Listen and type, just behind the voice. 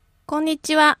こんに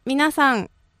ちは、皆さん。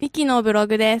ミキのブロ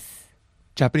グです。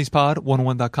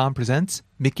JapanesePod101.com presents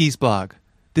Mickey's blog.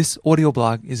 This audio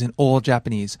blog is in all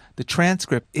Japanese. The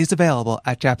transcript is available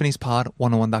at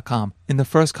JapanesePod101.com. In the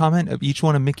first comment of each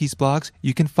one of Mickey's blogs,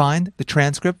 you can find the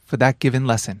transcript for that given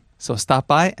lesson. So stop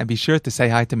by and be sure to say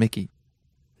hi to Mickey.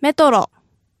 メトロ。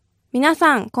皆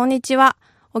さん、こんにちは。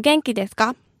お元気です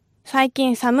か？最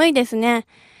近寒いですね。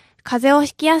風邪を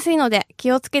ひきやすいので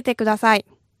気をつけてください。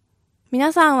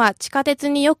皆さんは地下鉄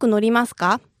によく乗ります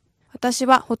か？私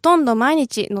はほとんど毎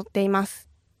日乗っています。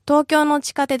東京の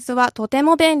地下鉄はとて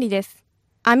も便利です。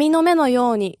網の目の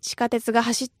ように地下鉄が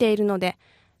走っているので、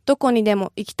どこにで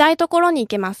も行きたいところに行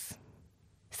けます。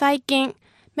最近、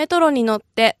メトロに乗っ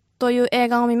てという映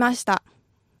画を見ました。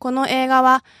この映画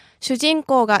は、主人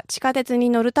公が地下鉄に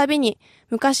乗るたびに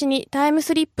昔にタイム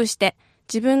スリップして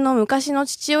自分の昔の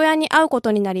父親に会うこ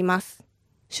とになります。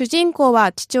主人公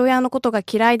は父親のことが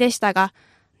嫌いでしたが、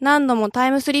何度もタ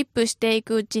イムスリップしてい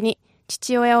くうちに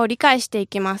父親を理解してい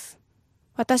きます。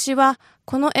私は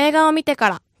この映画を見てか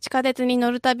ら地下鉄に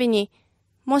乗るたびに、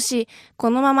もしこ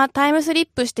のままタイムスリッ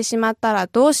プしてしまったら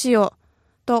どうしよう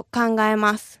と考え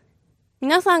ます。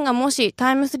皆さんがもし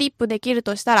タイムスリップできる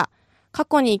としたら、過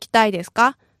去に行きたいです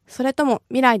か？それとも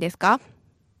未来ですか？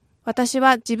私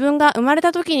は自分が生まれ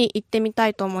た時に行ってみた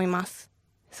いと思います。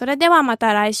それではま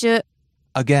た来週。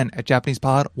Again, at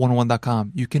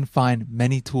JapanesePod101.com, you can find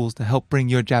many tools to help bring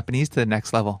your Japanese to the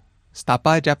next level. Stop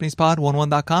by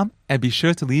JapanesePod101.com and be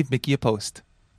sure to leave Mickey a post.